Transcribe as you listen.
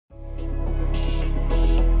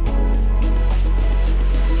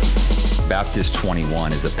Baptist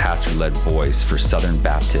 21 is a pastor-led voice for Southern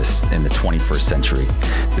Baptists in the 21st century.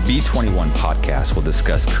 The B21 podcast will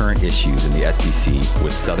discuss current issues in the SBC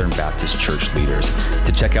with Southern Baptist church leaders.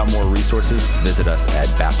 To check out more resources, visit us at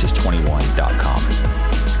baptist21.com.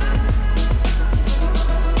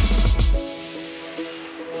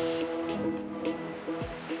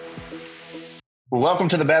 Well, welcome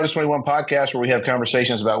to the Baptist 21 podcast, where we have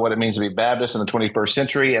conversations about what it means to be Baptist in the 21st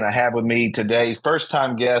century. And I have with me today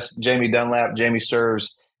first-time guest Jamie Dunlop. Jamie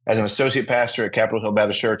serves as an associate pastor at Capitol Hill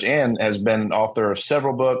Baptist Church and has been an author of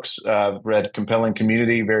several books. Read Compelling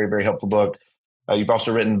Community, very, very helpful book. You've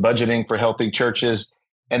also written Budgeting for Healthy Churches,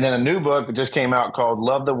 and then a new book that just came out called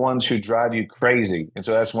Love the Ones Who Drive You Crazy. And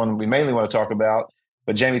so that's one we mainly want to talk about.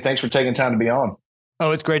 But Jamie, thanks for taking time to be on.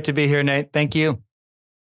 Oh, it's great to be here, Nate. Thank you.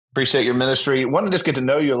 Appreciate your ministry. Want to just get to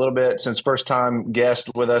know you a little bit since first-time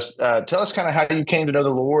guest with us. Tell us kind of how you came to know the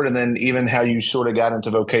Lord, and then even how you sort of got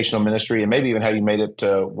into vocational ministry, and maybe even how you made it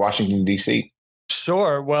to Washington, D.C.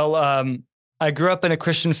 Sure. Well, I grew up in a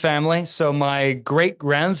Christian family. So my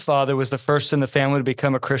great-grandfather was the first in the family to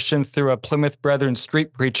become a Christian through a Plymouth Brethren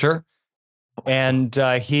street preacher. And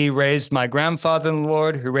he raised my grandfather in the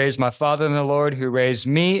Lord, who raised my father in the Lord, who raised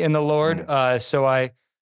me in the Lord. So I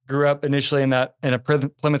grew up initially in a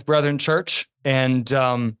Plymouth Brethren church, and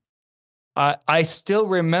I still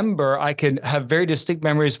remember, I could have very distinct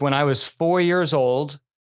memories when I was 4 years old,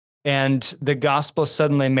 and the gospel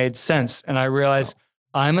suddenly made sense, and I realized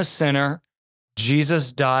I'm a sinner.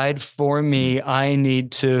 Jesus died for me. I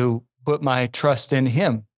need to put my trust in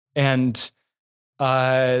him. And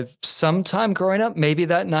sometime growing up, maybe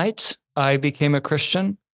that night, I became a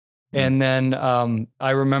Christian. And then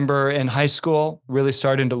I remember in high school really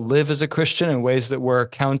starting to live as a Christian in ways that were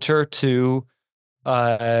counter to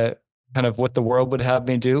kind of what the world would have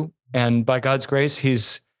me do. And by God's grace,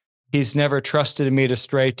 he's never trusted me to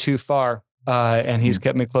stray too far, and he's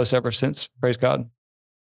kept me close ever since. Praise God.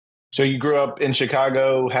 So you grew up in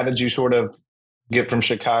Chicago. How did you sort of get from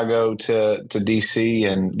Chicago to D.C.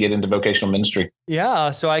 and get into vocational ministry?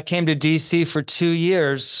 Yeah, so I came to D.C. for 2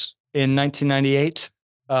 years in 1998.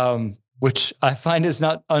 Which I find is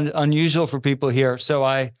not unusual for people here. So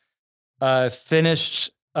I finished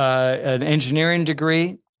an engineering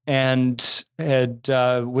degree and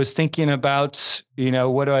was thinking about,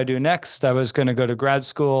 what do I do next? I was going to go to grad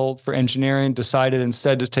school for engineering, decided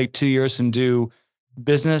instead to take 2 years and do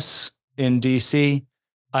business in DC.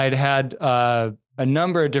 I'd had a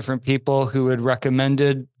number of different people who had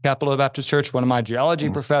recommended Capitol Hill Baptist Church. One of my geology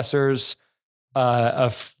professors, a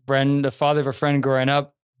father of a friend growing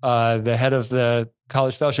up, the head of the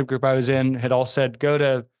college fellowship group I was in, had all said, go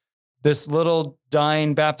to this little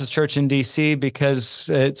dying Baptist church in DC because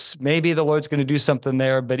it's maybe the Lord's going to do something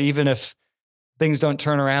there. But even if things don't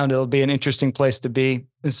turn around, it'll be an interesting place to be.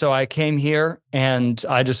 And so I came here and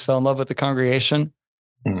I just fell in love with the congregation.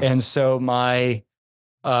 And so my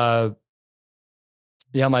 2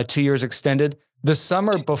 years extended. The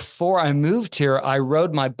summer before I moved here, I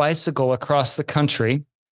rode my bicycle across the country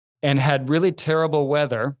and had really terrible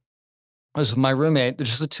weather. I was with my roommate,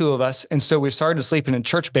 just the two of us. And so we started sleeping in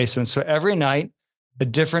church basements. So every night, a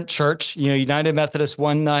different church, United Methodist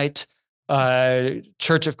one night,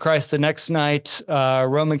 Church of Christ the next night,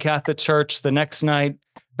 Roman Catholic Church the next night,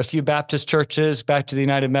 a few Baptist churches, back to the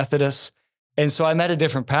United Methodists. And so I met a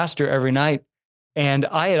different pastor every night. And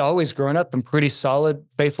I had always grown up in pretty solid,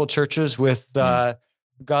 faithful churches with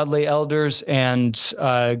godly elders and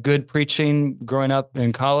good preaching growing up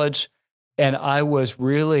in college. And I was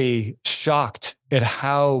really shocked at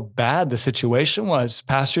how bad the situation was.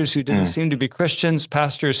 Pastors who didn't seem to be Christians,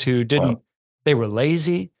 pastors who they were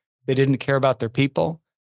lazy, they didn't care about their people.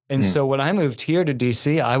 And so when I moved here to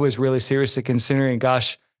DC, I was really seriously considering,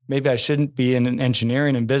 gosh, maybe I shouldn't be in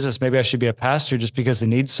engineering and business. Maybe I should be a pastor just because the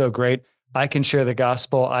need's so great. I can share the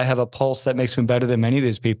gospel. I have a pulse that makes me better than many of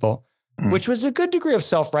these people. Which was a good degree of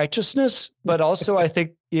self-righteousness, but also I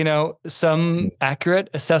think, some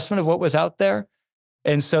accurate assessment of what was out there.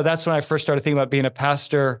 And so that's when I first started thinking about being a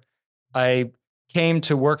pastor. I came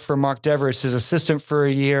to work for Mark Devereux, his assistant, for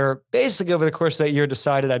a year. Basically, over the course of that year,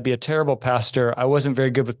 decided I'd be a terrible pastor. I wasn't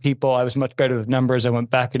very good with people. I was much better with numbers. I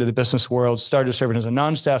went back into the business world, started serving as a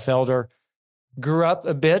non-staff elder, grew up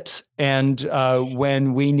a bit. And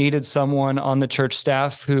when we needed someone on the church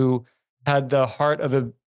staff who had the heart of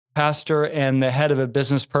a pastor and the head of a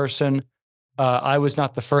business person, I was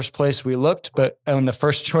not the first place we looked, but when the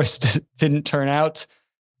first choice didn't turn out,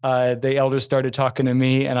 the elders started talking to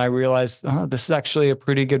me, and I realized, this is actually a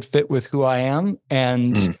pretty good fit with who I am.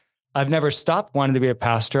 And I've never stopped wanting to be a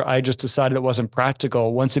pastor. I just decided it wasn't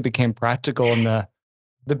practical. Once it became practical, and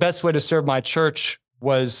the best way to serve my church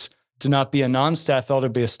was to not be a non-staff elder,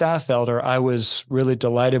 be a staff elder, I was really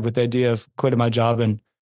delighted with the idea of quitting my job and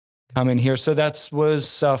coming here. So that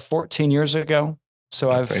was 14 years ago.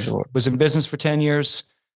 So I was in business for 10 years.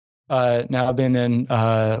 Now I've been in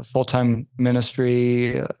full-time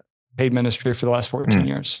ministry, paid ministry for the last 14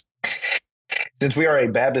 years. Since we are a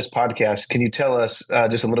Baptist podcast, can you tell us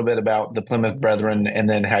just a little bit about the Plymouth Brethren and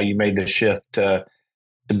then how you made the shift to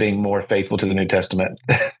being more faithful to the New Testament,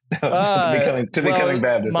 to becoming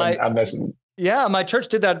Baptist? I'm messing. Yeah, my church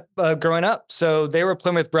did that growing up. So they were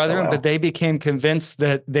Plymouth Brethren, but they became convinced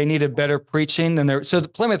that they needed better preaching than their. So the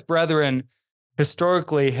Plymouth Brethren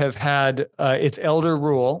historically have had its elder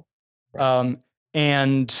rule,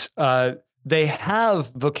 and they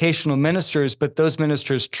have vocational ministers, but those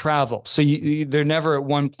ministers travel. So they're never at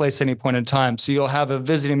one place at any point in time. So you'll have a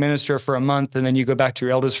visiting minister for a month, and then you go back to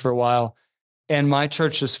your elders for a while. And my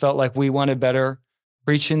church just felt like we wanted better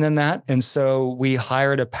preaching than that. And so we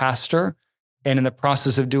hired a pastor, and in the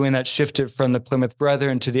process of doing that, shifted from the Plymouth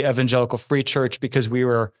Brethren to the Evangelical Free Church because we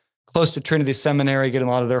were close to Trinity Seminary, getting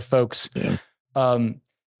a lot of their folks. Yeah.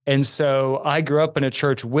 And so I grew up in a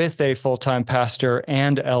church with a full-time pastor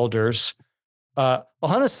and elders.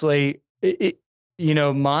 Honestly,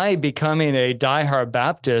 my becoming a diehard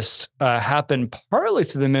Baptist happened partly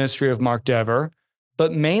through the ministry of Mark Dever,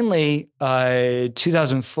 but mainly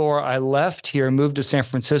 2004, I left here, moved to San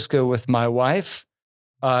Francisco with my wife,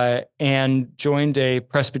 and joined a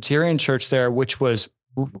Presbyterian church there, which was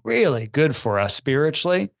really good for us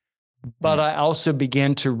spiritually. But I also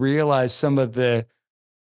began to realize some of the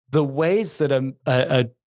ways that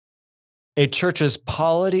a church's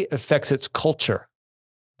polity affects its culture.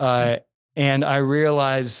 And I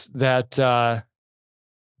realized that,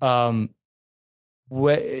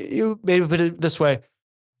 maybe put it this way,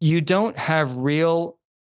 you don't have real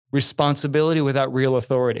responsibility without real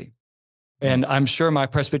authority. And I'm sure my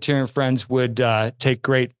Presbyterian friends would take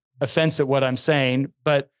great offense at what I'm saying,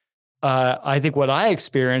 but I think what I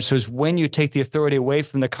experienced was when you take the authority away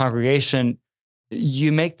from the congregation,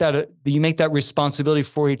 you make that responsibility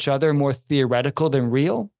for each other more theoretical than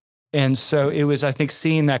real. And so it was, I think,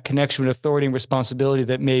 seeing that connection with authority and responsibility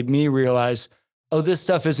that made me realize, oh, this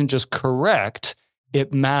stuff isn't just correct,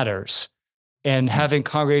 it matters. And having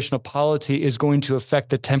congregational polity is going to affect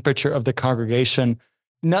the temperature of the congregation.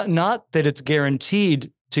 Not that it's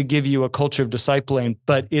guaranteed to give you a culture of discipling,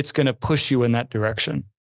 but it's going to push you in that direction.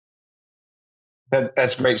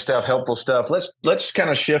 That's great stuff, helpful stuff. Let's kind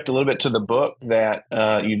of shift a little bit to the book that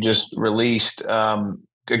you just released.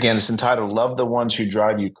 Again, it's entitled "Love the Ones Who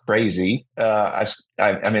Drive You Crazy." I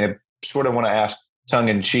sort of want to ask, tongue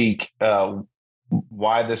in cheek,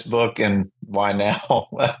 why this book and why now?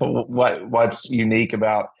 What's unique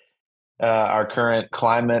about our current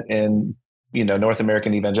climate in North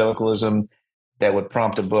American evangelicalism that would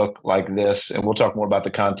prompt a book like this? And we'll talk more about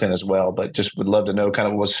the content as well, but just would love to know kind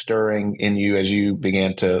of what's stirring in you as you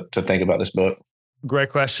began to think about this book. Great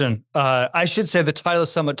question. I should say the title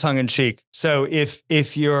is somewhat tongue in cheek. So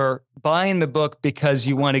if you're buying the book because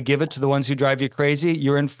you want to give it to the ones who drive you crazy,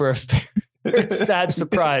 you're in for a very sad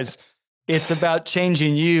surprise. It's about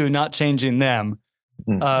changing you, not changing them,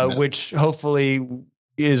 which hopefully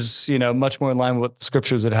is, much more in line with what the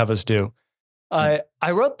scriptures would have us do.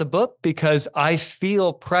 I wrote the book because I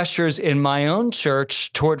feel pressures in my own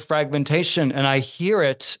church toward fragmentation, and I hear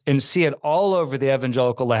it and see it all over the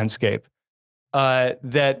evangelical landscape,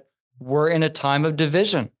 that we're in a time of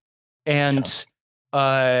division. And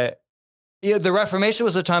the Reformation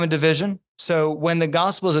was a time of division. So when the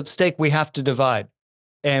gospel is at stake, we have to divide.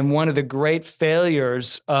 And one of the great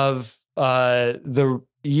failures of the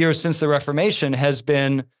years since the Reformation has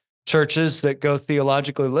been churches that go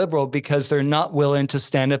theologically liberal because they're not willing to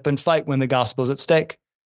stand up and fight when the gospel is at stake.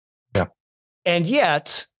 Yeah. And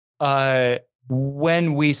yet,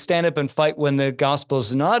 when we stand up and fight when the gospel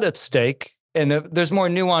is not at stake, and there's more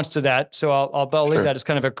nuance to that, so I'll leave that as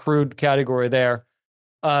kind of a crude category there.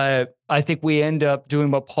 I think we end up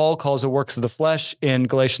doing what Paul calls the works of the flesh in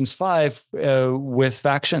Galatians 5 with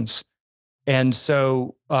factions. And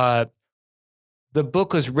so the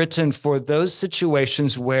book was written for those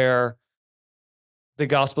situations where the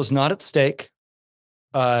gospel is not at stake.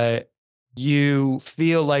 You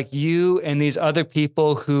feel like you and these other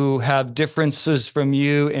people who have differences from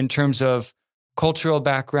you in terms of cultural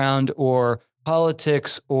background or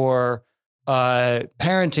politics or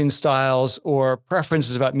parenting styles or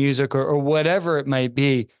preferences about music or whatever it might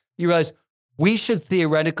be, you realize we should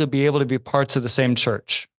theoretically be able to be parts of the same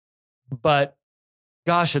church. But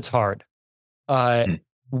gosh, it's hard.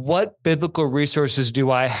 What biblical resources do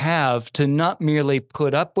I have to not merely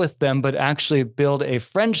put up with them, but actually build a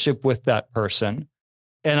friendship with that person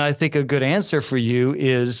And I think a good answer for you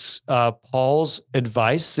is Paul's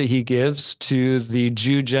advice that he gives to the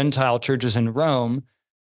Jew-Gentile churches in Rome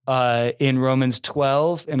in Romans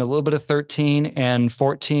 12 and a little bit of 13 and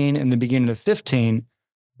 14 and the beginning of 15,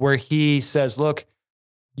 where he says, look,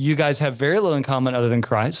 you guys have very little in common other than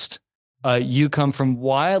Christ. You come from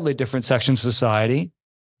wildly different sections of society.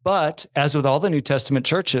 But as with all the New Testament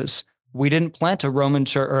churches, we didn't plant a Roman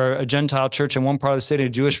church or a Gentile church in one part of the city, a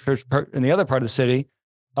Jewish church in the other part of the city.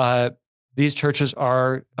 These churches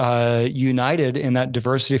are united in that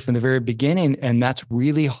diversity from the very beginning, and that's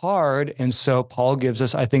really hard. And so Paul gives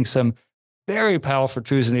us, I think, some very powerful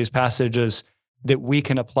truths in these passages that we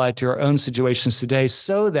can apply to our own situations today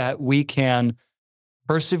so that we can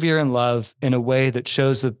persevere in love in a way that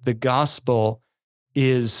shows that the gospel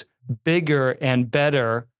is bigger and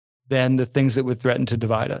better than the things that would threaten to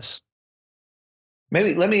divide us.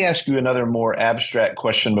 Maybe let me ask you another more abstract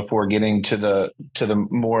question before getting to the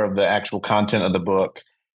more of the actual content of the book.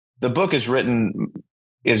 The book it's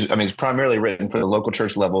primarily written for the local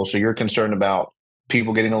church level. So you're concerned about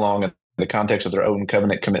people getting along in the context of their own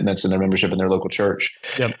covenant commitments and their membership in their local church.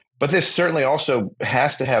 Yep. But this certainly also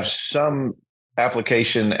has to have some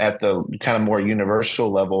application at the kind of more universal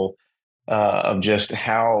level of just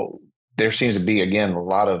how there seems to be, again, a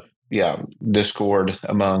lot of discord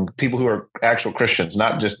among people who are actual Christians,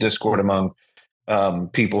 not just discord among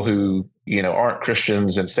people who, aren't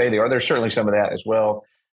Christians and say they are. There's certainly some of that as well.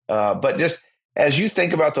 But just as you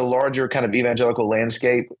think about the larger kind of evangelical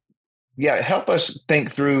landscape, help us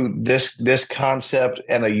think through this concept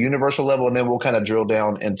at a universal level, and then we'll kind of drill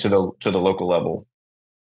down into the local level.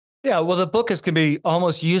 Yeah, well, the book can be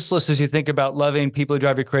almost useless as you think about loving people who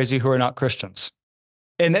drive you crazy who are not Christians.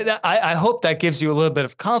 And I hope that gives you a little bit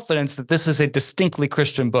of confidence that this is a distinctly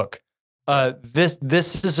Christian book. This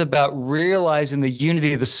is about realizing the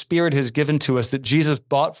unity the Spirit has given to us that Jesus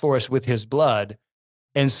bought for us with his blood.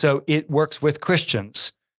 And so it works with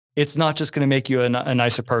Christians. It's not just going to make you a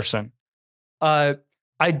nicer person. I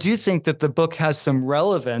do think that the book has some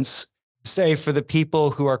relevance, say, for the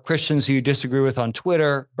people who are Christians who you disagree with on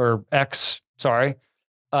Twitter or X, sorry.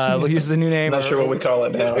 We'll use the new name. Not sure what we call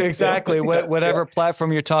it now. Exactly. Whatever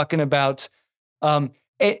platform you're talking about. And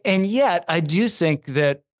yet I do think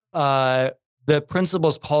that the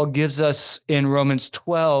principles Paul gives us in Romans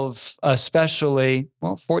 12, especially,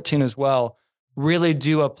 14 as well, really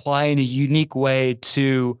do apply in a unique way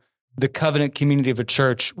to the covenant community of a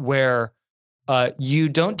church where you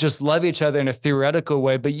don't just love each other in a theoretical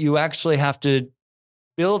way, but you actually have to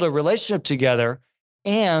build a relationship together,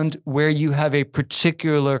 and where you have a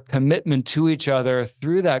particular commitment to each other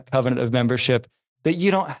through that covenant of membership that you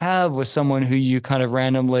don't have with someone who you kind of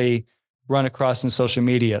randomly run across in social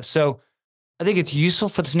media. So I think it's useful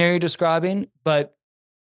for the scenario you're describing, but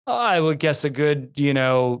I would guess a good,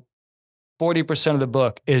 40% of the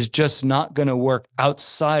book is just not going to work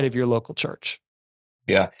outside of your local church.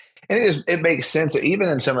 Yeah. And it makes sense that even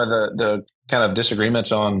in some of the kind of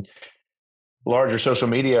disagreements on larger social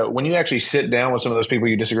media, when you actually sit down with some of those people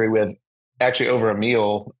you disagree with, actually over a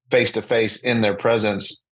meal, face to face in their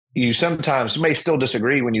presence, you may still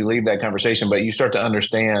disagree when you leave that conversation, but you start to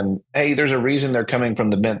understand, hey, there's a reason they're coming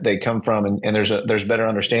from the bent they come from, and there's better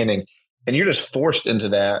understanding. And you're just forced into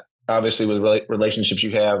that, obviously, with relationships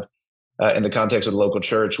you have in the context of the local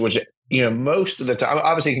church, which, most of the time,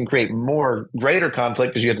 obviously can create greater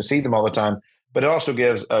conflict because you have to see them all the time. But it also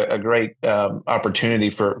gives a great opportunity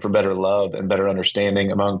for better love and better understanding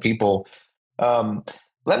among people.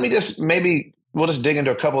 We'll just dig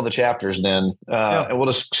into a couple of the chapters then, and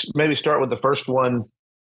we'll just maybe start with the first one.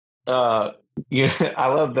 I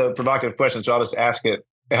love the provocative question, so I'll just ask it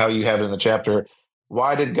how you have it in the chapter.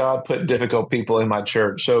 Why did God put difficult people in my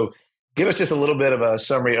church? So give us just a little bit of a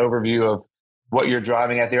summary overview of what you're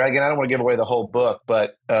driving at there. Again, I don't want to give away the whole book,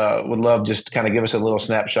 but would love just to kind of give us a little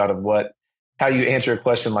snapshot of how you answer a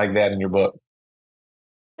question like that in your book.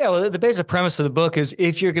 Yeah, well, the basic premise of the book is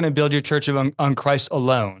if you're going to build your church on Christ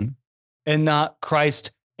alone and not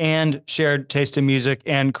Christ and shared taste in music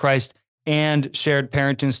and Christ and shared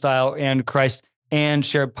parenting style and Christ and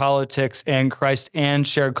shared politics and Christ and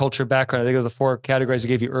shared culture background, I think those are the 4 categories I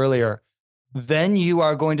gave you earlier, then you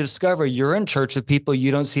are going to discover you're in church with people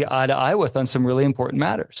you don't see eye to eye with on some really important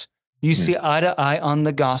matters. You see eye to eye on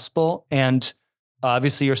the gospel and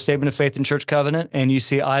obviously your statement of faith in church covenant, and you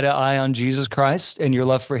see eye to eye on Jesus Christ and your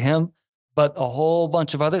love for him, but a whole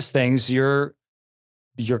bunch of other things you're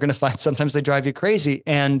going to find sometimes they drive you crazy.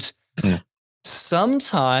 And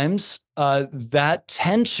sometimes that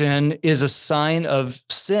tension is a sign of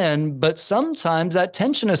sin, but sometimes that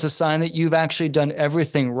tension is a sign that you've actually done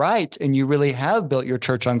everything right and you really have built your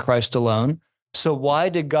church on Christ alone. So why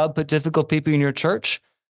did God put difficult people in your church?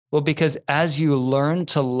 Well, because as you learn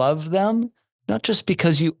to love them, not just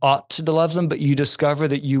because you ought to love them, but you discover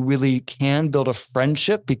that you really can build a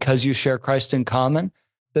friendship because you share Christ in common,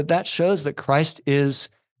 that shows that Christ is,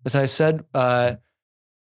 as I said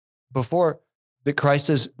before, that Christ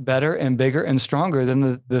is better and bigger and stronger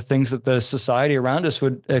than the things that the society around us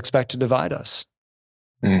would expect to divide us.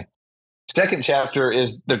 Mm. Second chapter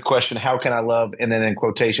is the question, how can I love? And then in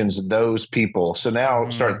quotations, those people. So now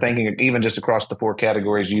start thinking even just across the four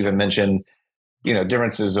categories you even mentioned,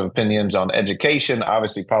 differences of opinions on education.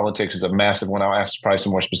 Obviously, politics is a massive one. I'll ask probably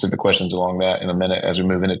some more specific questions along that in a minute as we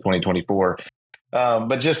move into 2024.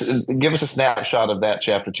 But just give us a snapshot of that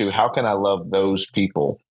chapter 2. How can I love those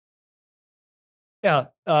people? Yeah,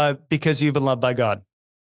 because you've been loved by God.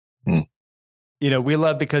 We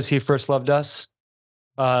love because he first loved us.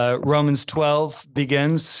 Romans 12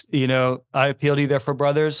 begins, I appeal to you therefore,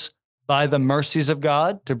 brothers, by the mercies of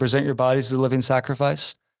God, to present your bodies as a living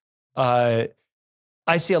sacrifice.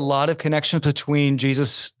 I see a lot of connections between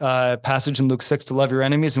Jesus' passage in Luke 6 to love your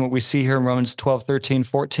enemies and what we see here in Romans 12, 13,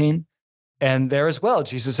 14. And there as well,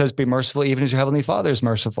 Jesus says, be merciful even as your heavenly Father is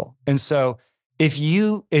merciful. And so if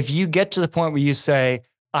you get to the point where you say,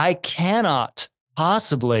 I cannot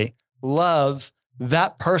possibly love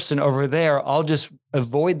that person over there, I'll just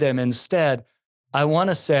avoid them instead. I want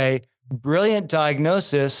to say, brilliant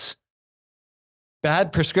diagnosis,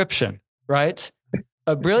 bad prescription, right?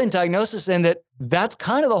 A brilliant diagnosis in that's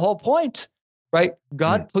kind of the whole point, right?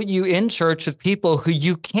 God put you in church with people who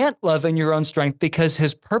you can't love in your own strength because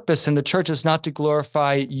his purpose in the church is not to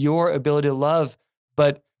glorify your ability to love,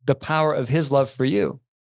 but the power of his love for you.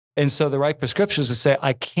 And so the right prescription is to say,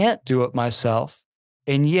 I can't do it myself.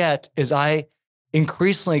 And yet, as I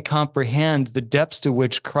increasingly comprehend the depths to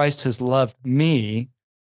which Christ has loved me,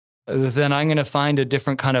 then I'm going to find a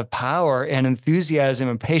different kind of power and enthusiasm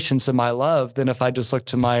and patience in my love than if I just look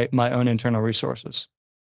to my own internal resources.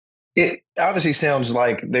 It obviously sounds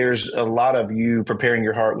like there's a lot of you preparing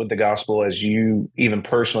your heart with the gospel as you even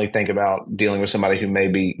personally think about dealing with somebody who may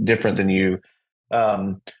be different than you.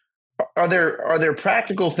 Are there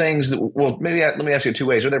practical things that, well, maybe let me ask you 2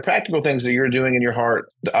 ways. Are there practical things that you're doing in your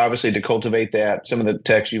heart, obviously, to cultivate that? Some of the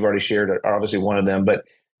texts you've already shared are obviously one of them, but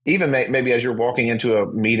even maybe as you're walking into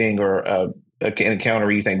a meeting or an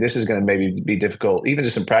encounter, you think this is going to maybe be difficult, even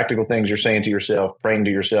just some practical things you're saying to yourself, praying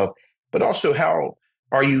to yourself, but also how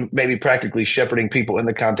are you maybe practically shepherding people in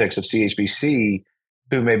the context of CHBC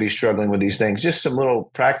who may be struggling with these things? Just some little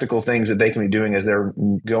practical things that they can be doing as they're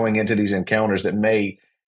going into these encounters that may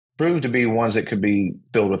prove to be ones that could be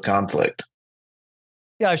filled with conflict.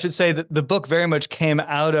 Yeah, I should say that the book very much came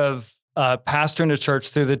out of pastoring a church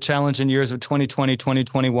through the challenging years of 2020,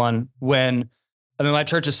 2021, when, my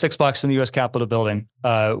church is 6 blocks from the U.S. Capitol building.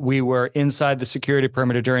 We were inside the security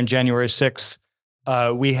perimeter during January 6th.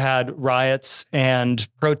 We had riots and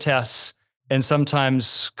protests, and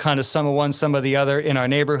sometimes kind of some of one, some of the other in our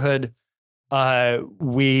neighborhood.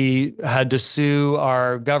 We had to sue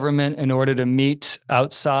our government in order to meet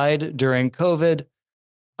outside during COVID.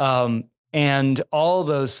 And all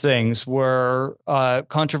those things were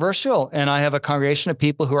controversial. And I have a congregation of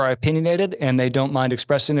people who are opinionated and they don't mind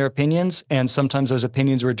expressing their opinions. And sometimes those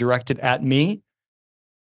opinions were directed at me.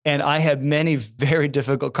 And I had many very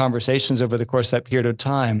difficult conversations over the course of that period of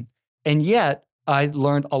time. And yet I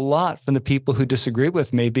learned a lot from the people who disagreed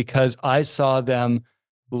with me because I saw them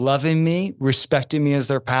loving me, respecting me as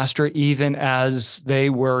their pastor, even as they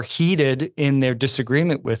were heated in their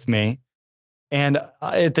disagreement with me. And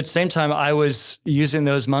at the same time, I was using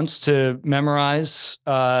those months to memorize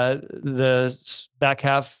the back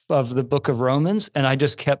half of the book of Romans. And I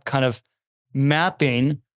just kept kind of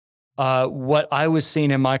mapping what I was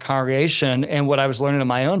seeing in my congregation and what I was learning in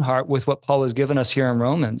my own heart with what Paul was giving us here in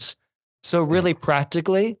Romans. So really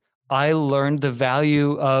practically, I learned the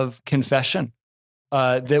value of confession,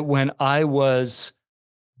 that when I was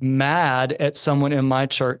mad at someone in my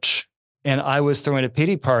church and I was throwing a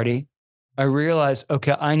pity party, I realized,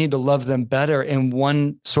 okay, I need to love them better. And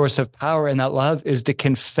one source of power in that love is to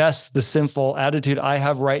confess the sinful attitude I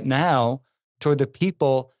have right now toward the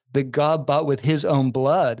people that God bought with his own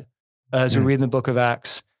blood, as we read in the book of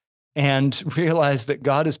Acts, and realize that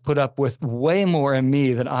God has put up with way more in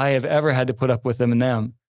me than I have ever had to put up with them in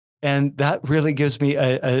them. And that really gives me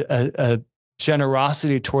a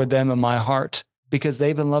generosity toward them in my heart because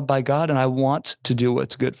they've been loved by God and I want to do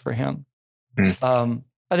what's good for him.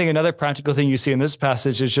 I think another practical thing you see in this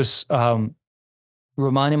passage is just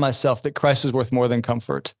reminding myself that Christ is worth more than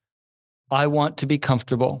comfort. I want to be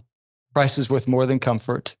comfortable. Christ is worth more than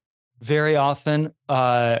comfort. Very often,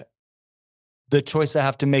 the choice I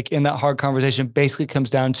have to make in that hard conversation basically comes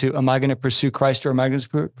down to, am I going to pursue Christ or am I going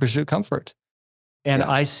to pursue comfort? And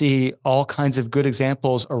I see all kinds of good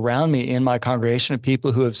examples around me in my congregation of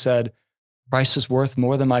people who have said, Christ is worth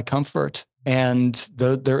more than my comfort. And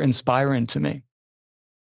they're inspiring to me.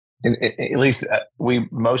 At least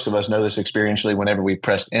most of us know this experientially whenever we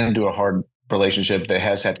pressed into a hard relationship that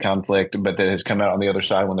has had conflict, but that has come out on the other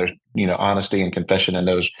side when there's, honesty and confession in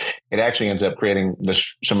those, it actually ends up creating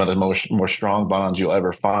some of the more strong bonds you'll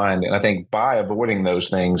ever find. And I think by avoiding those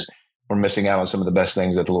things, we're missing out on some of the best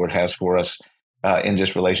things that the Lord has for us in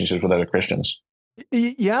just relationships with other Christians.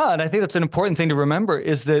 Yeah. And I think that's an important thing to remember,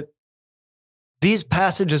 is that these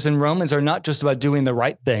passages in Romans are not just about doing the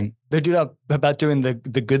right thing. They're about doing the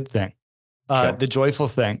good thing, the joyful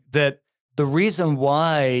thing. That the reason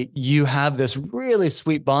why you have this really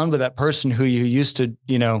sweet bond with that person who you used to,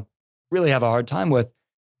 really have a hard time with,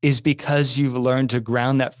 is because you've learned to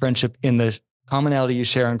ground that friendship in the commonality you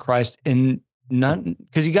share in Christ, and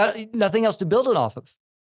because you got nothing else to build it off of.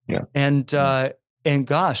 Yeah. And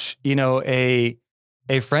gosh, a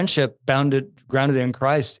friendship grounded in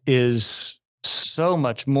Christ is so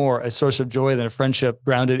much more a source of joy than a friendship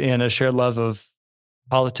grounded in a shared love of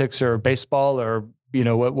politics or baseball or,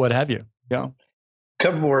 what have you. Yeah.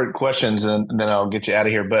 Couple more questions and then I'll get you out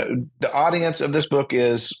of here. But the audience of this book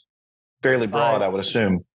is fairly broad, I would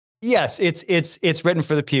assume. Yes, it's written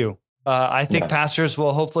for the pew. I think pastors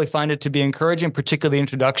will hopefully find it to be encouraging, particularly the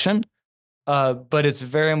introduction. But it's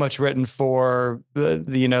very much written for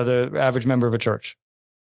the average member of a church.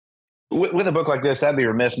 With a book like this, I'd be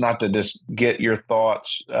remiss not to just get your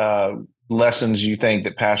thoughts, lessons you think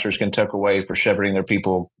that pastors can tuck away for shepherding their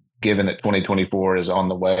people, given that 2024 is on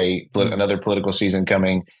the way, another political season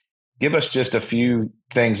coming. Give us just a few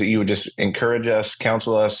things that you would just encourage us,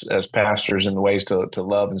 counsel us as pastors in ways to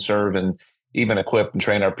love and serve and even equip and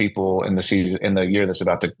train our people in the year that's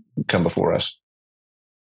about to come before us.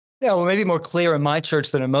 Yeah, well, maybe more clear in my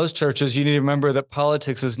church than in most churches. You need to remember that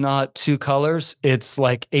politics is not two colors. It's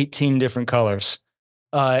like 18 different colors.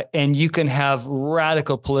 And you can have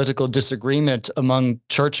radical political disagreement among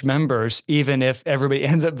church members, even if everybody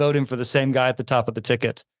ends up voting for the same guy at the top of the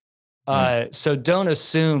ticket. So don't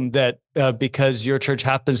assume that because your church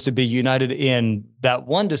happens to be united in that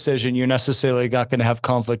one decision, you're necessarily not going to have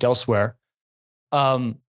conflict elsewhere.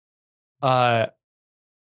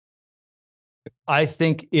 I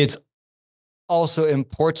think it's also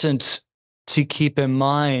important to keep in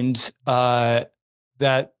mind that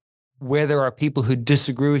where there are people who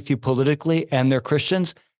disagree with you politically and they're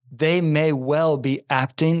Christians, they may well be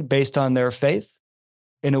acting based on their faith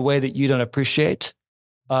in a way that you don't appreciate.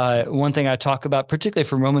 One thing I talk about, particularly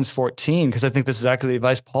from Romans 14, because I think this is actually the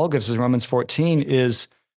advice Paul gives us in Romans 14, is,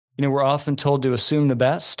 we're often told to assume the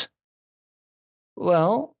best.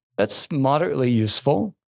 Well, that's moderately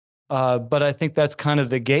useful. But I think that's kind of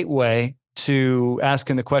the gateway to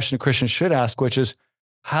asking the question Christians should ask, which is,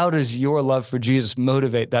 how does your love for Jesus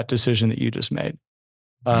motivate that decision that you just made?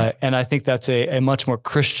 And I think that's a much more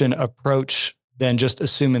Christian approach than just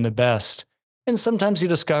assuming the best. And sometimes you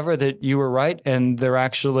discover that you were right and they're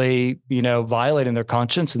actually, violating their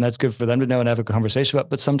conscience, and that's good for them to know and have a conversation about.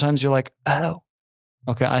 But sometimes you're like, oh,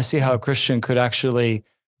 okay, I see how a Christian could actually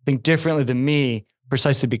think differently than me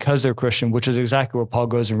precisely because they're Christian, which is exactly where Paul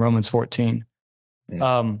goes in Romans 14.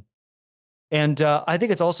 And I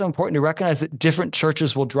think it's also important to recognize that different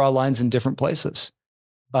churches will draw lines in different places.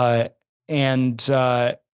 And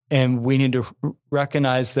we need to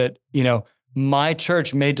recognize that, my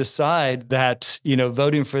church may decide that,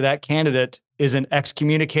 voting for that candidate is an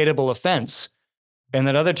excommunicatable offense. And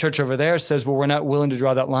that other church over there says, well, we're not willing to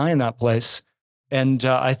draw that line in that place. And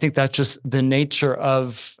I think that's just the nature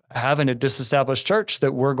of having a disestablished church,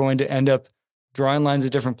 that we're going to end up drawing lines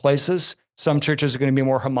at different places. Some churches are going to be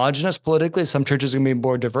more homogenous politically. Some churches are going to be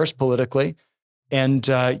more diverse politically. And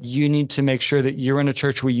you need to make sure that you're in a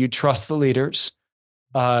church where you trust the leaders.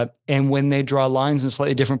 And when they draw lines in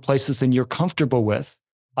slightly different places than you're comfortable with,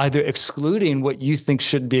 either excluding what you think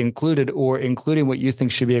should be included or including what you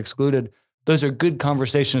think should be excluded, those are good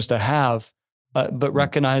conversations to have. But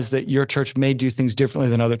recognize that your church may do things differently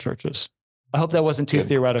than other churches. I hope that wasn't too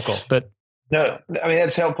theoretical, but. No, I mean,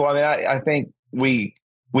 that's helpful. I mean, I think we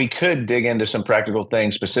could dig into some practical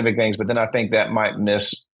things, specific things, but then I think that might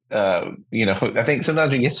miss, I think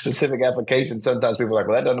sometimes we get specific applications. Sometimes people are like,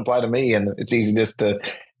 well, that doesn't apply to me. And it's easy just to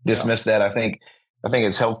dismiss that. I think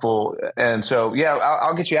it's helpful. And so,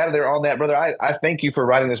 I'll get you out of there on that, brother. I thank you for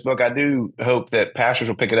writing this book. I do hope that pastors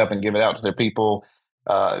will pick it up and give it out to their people.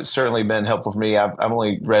 It's certainly been helpful for me. I've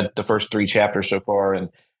only read the first 3 chapters so far, and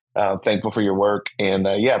thankful for your work. And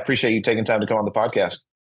appreciate you taking time to come on the podcast.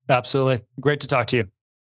 Absolutely. Great to talk to you.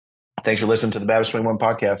 Thanks for listening to the Baptist 21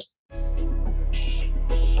 podcast.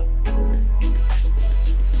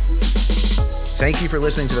 Thank you for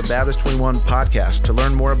listening to the Baptist 21 podcast. To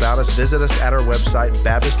learn more about us, visit us at our website,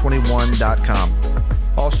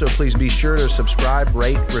 Baptist21.com. Also, please be sure to subscribe,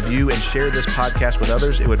 rate, review, and share this podcast with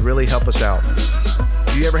others. It would really help us out.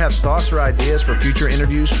 If you ever have thoughts or ideas for future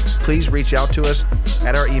interviews, please reach out to us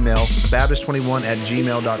at our email,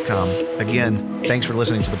 Baptist21@gmail.com. Again, thanks for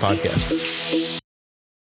listening to the podcast.